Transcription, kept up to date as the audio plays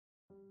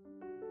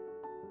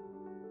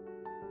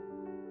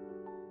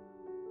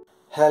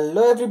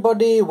Hello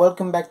everybody,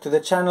 welcome back to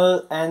the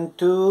channel and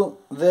to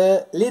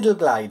the Lidl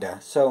Glider.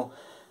 So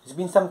it's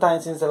been some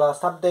time since the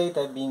last update.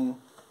 I've been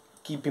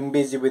keeping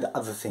busy with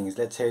other things,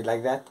 let's say it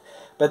like that,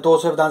 but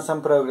also I've done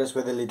some progress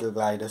with the Lidl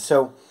Glider.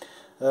 So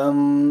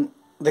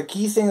the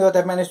key thing that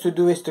I've managed to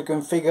do is to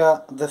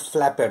configure the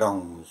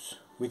Flaperons,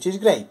 which is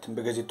great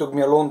because it took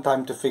me a long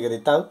time to figure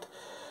it out.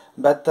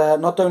 But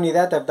not only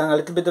that, I've done a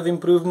little bit of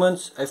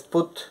improvements. I've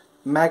put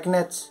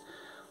magnets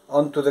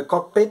onto the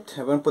cockpit.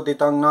 I won't put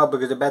it on now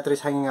because the battery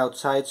is hanging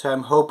outside, so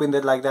I'm hoping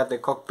that like that the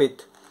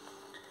cockpit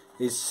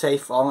is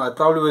safe on. I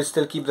probably will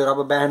still keep the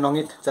rubber band on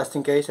it just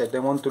in case. I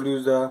don't want to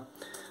lose the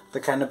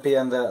canopy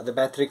and the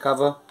battery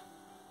cover.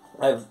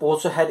 I've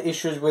also had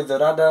issues with the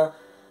rudder,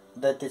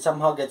 that it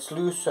somehow gets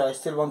loose, so I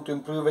still want to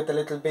improve it a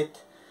little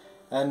bit.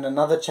 And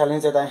another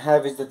challenge that I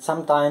have is that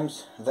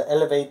sometimes the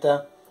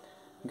elevator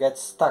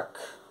gets stuck.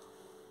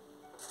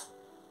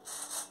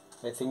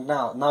 I think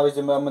now is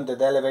the moment that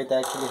the elevator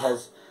actually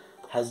has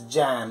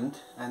jammed,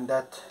 and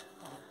that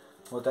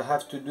what I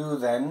have to do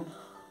then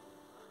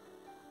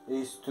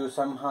is to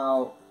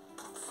somehow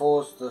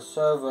force the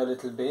servo a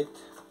little bit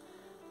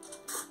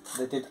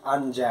that it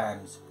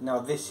unjams. Now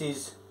this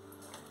is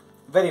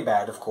very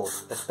bad, of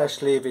course,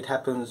 especially if it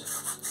happens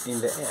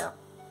in the air,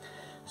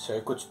 so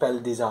it could spell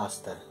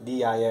disaster,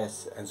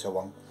 DIS and so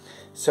on.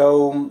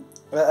 So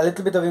a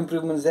little bit of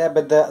improvements there,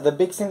 but the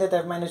big thing that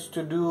I've managed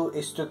to do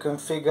is to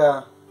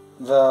configure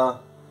the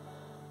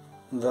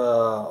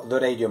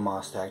radio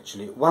master.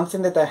 Actually, one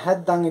thing that I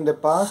had done in the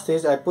past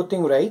is I put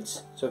in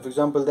rates. So for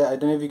example, there, I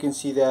don't know if you can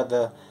see there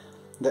the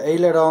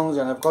ailerons,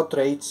 and I've got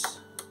rates.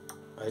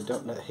 I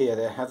don't know, here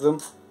I have them.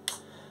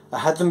 I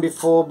had them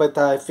before, but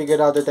I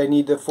figured out that I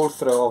need a full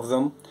throw of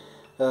them.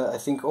 I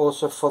think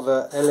also for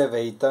the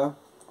elevator.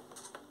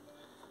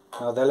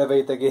 Now the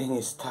elevator again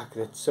is stuck.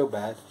 That's so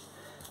bad.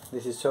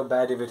 This is so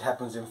bad if it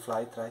happens in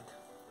flight, right?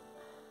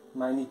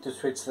 Might need to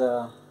switch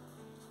the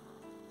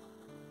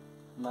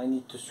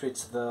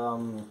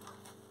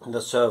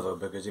servo,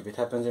 because if it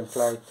happens in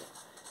flight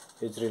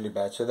it's really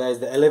bad. So there's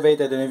the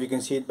elevator. I don't know if you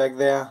can see it back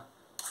there,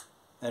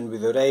 and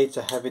with the rates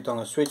I have it on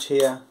a switch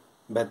here,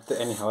 but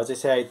anyhow, as I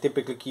say, I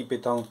typically keep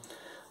it on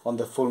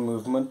the full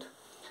movement.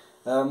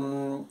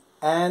 And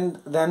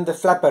then the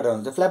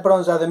Flaperons. The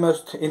Flaperons are the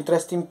most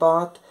interesting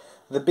part.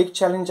 The big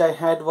challenge I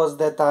had was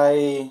that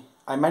I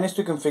managed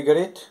to configure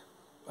it.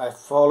 I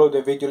followed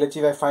the video. Let's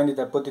see if I find it.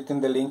 I'll put it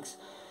in the links,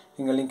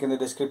 in a link in the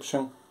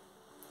description,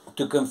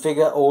 to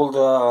configure all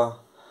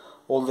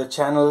the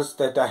channels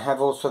that I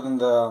have also in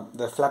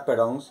the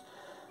Flaperons.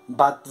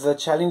 But the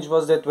challenge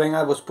was that when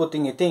I was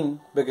putting it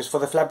in, because for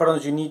the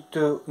Flaperons you need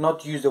to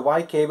not use the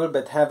Y cable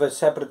but have a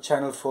separate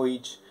channel for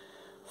each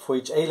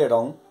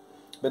aileron.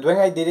 But when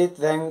I did it,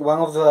 then one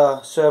of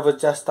the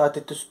servos just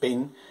started to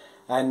spin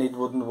and it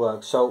wouldn't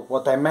work. So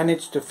what I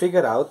managed to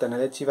figure out, and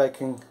let's see if I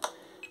can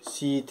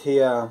see it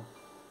here.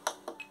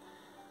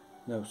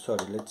 No,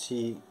 sorry, let's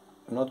see.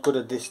 I'm not good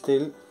at this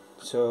still.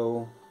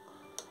 So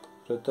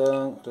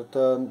return,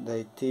 there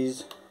it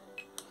is.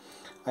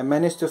 I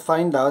managed to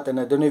find out, and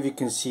I don't know if you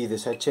can see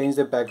this, I changed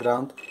the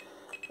background,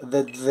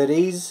 that there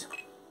is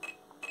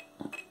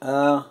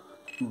a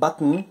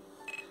button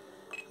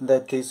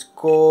that is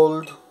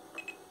called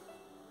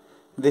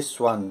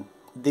this one,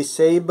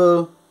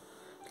 disable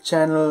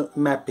channel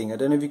mapping. I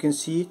don't know if you can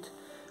see it.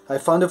 I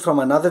found it from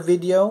another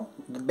video.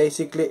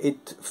 Basically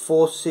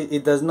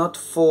it does not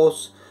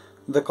force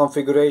the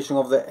configuration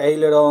of the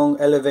aileron,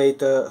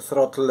 elevator,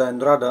 throttle and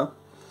rudder.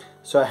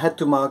 So I had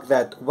to mark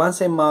that.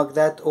 Once I marked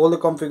that, all the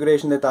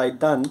configuration that I'd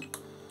done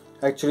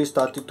actually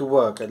started to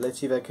work. And let's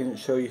see if I can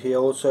show you here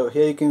also.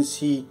 Here you can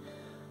see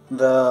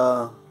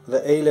the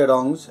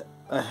ailerons.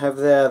 I have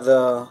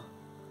there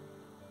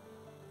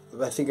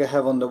I think I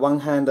have on the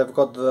one hand I've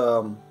got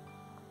the,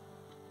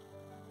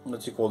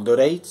 what's it called, the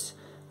rates,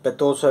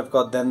 but also I've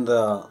got then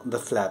the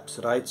flaps,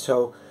 right?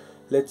 So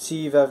let's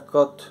see if I've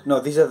got, no,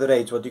 these are the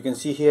rates. What you can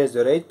see here is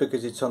the rate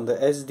because it's on the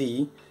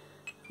SD,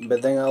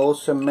 but then I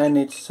also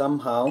managed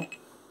somehow,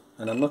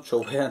 and I'm not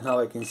sure where now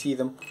I can see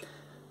them,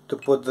 to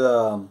put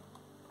the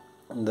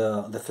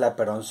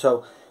flapper on.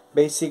 So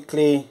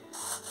basically,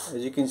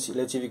 as you can see,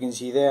 let's see if you can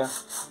see there,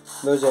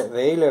 those are the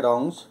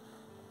ailerons,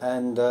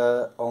 and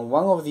on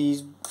one of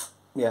these,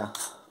 yeah,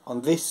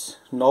 on this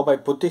knob I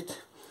put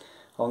it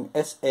on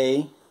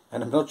SA,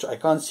 and I'm not sure, I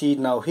can't see it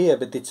now here,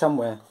 but it's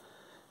somewhere.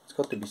 It's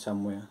got to be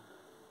somewhere.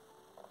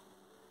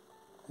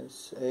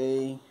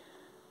 SA,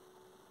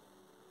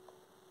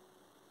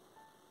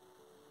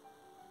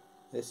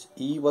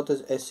 SE, what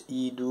does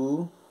SE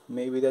do?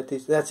 Maybe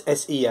that's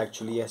SE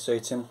actually, yes. So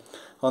it's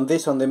on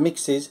this, on the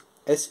mixes,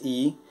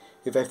 SE.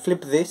 If I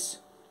flip this,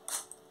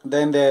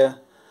 then the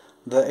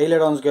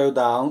ailerons go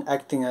down,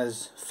 acting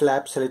as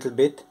flaps a little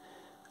bit,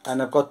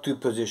 and I've got two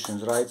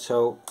positions, right?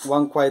 So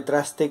one quite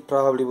drastic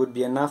probably would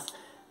be enough,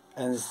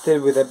 and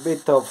still with a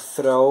bit of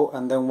throw,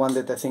 and then one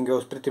that I think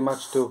goes pretty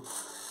much to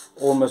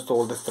almost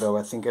all the throw.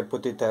 I think I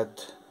put it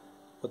at,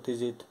 what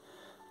is it?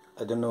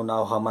 I don't know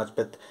now how much,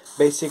 but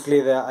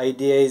basically the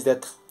idea is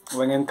that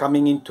when I'm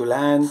coming into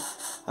land,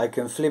 I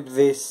can flip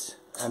this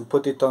and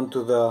put it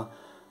onto the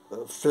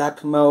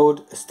flap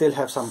mode, still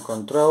have some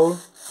control,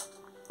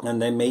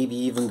 and then maybe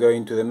even go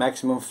into the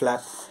maximum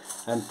flap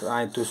and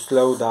try to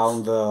slow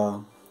down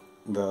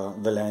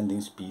the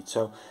landing speed.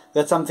 So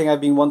that's something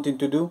I've been wanting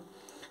to do,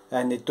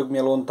 and it took me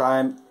a long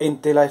time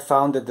until I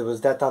found that there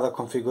was that other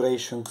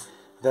configuration,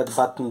 that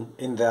button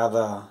in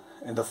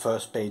the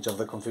first page of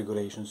the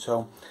configuration.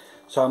 So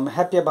I'm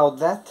happy about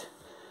that.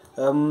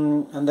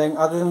 And then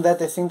other than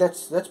that, I think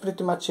that's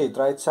pretty much it,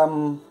 right?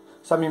 Some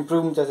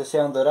improvements, as I say,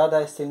 on the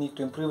radar. I still need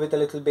to improve it a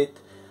little bit,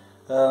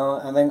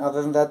 and then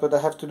other than that, what I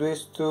have to do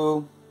is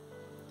to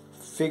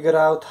figure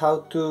out how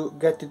to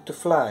get it to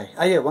fly.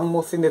 Ah yeah, one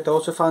more thing that I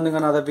also found in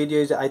another video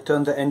is that I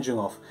turned the engine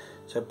off.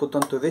 So I put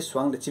onto this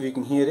one, let's see if you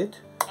can hear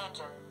it.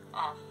 Engine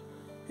off.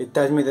 It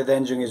tells me that the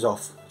engine is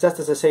off. Just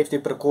as a safety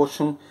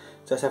precaution,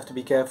 just have to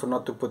be careful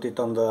not to put it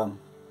on the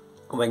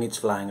when it's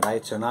flying,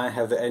 right? So now I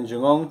have the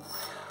engine on,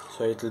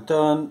 so it will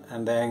turn,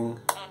 and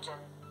then Engine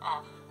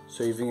off.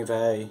 so even if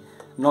I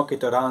knock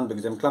it around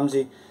because I'm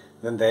clumsy,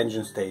 then the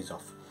engine stays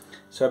off.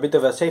 So a bit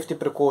of a safety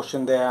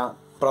precaution there.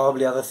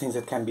 Probably other things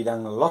that can be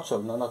done, lots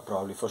of, no, not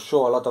probably, for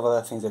sure, a lot of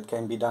other things that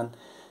can be done.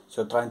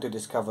 So trying to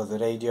discover the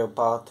radio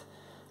part,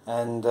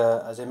 and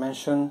as I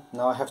mentioned,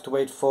 now I have to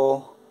wait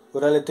for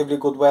relatively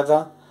good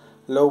weather,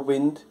 low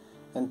wind,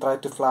 and try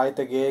to fly it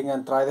again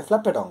and try the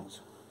Flaperons.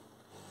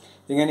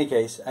 In any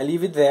case, I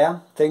leave it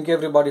there. Thank you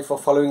everybody for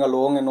following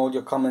along and all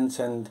your comments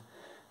and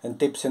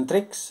tips and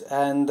tricks,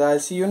 and I'll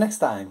see you next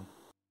time.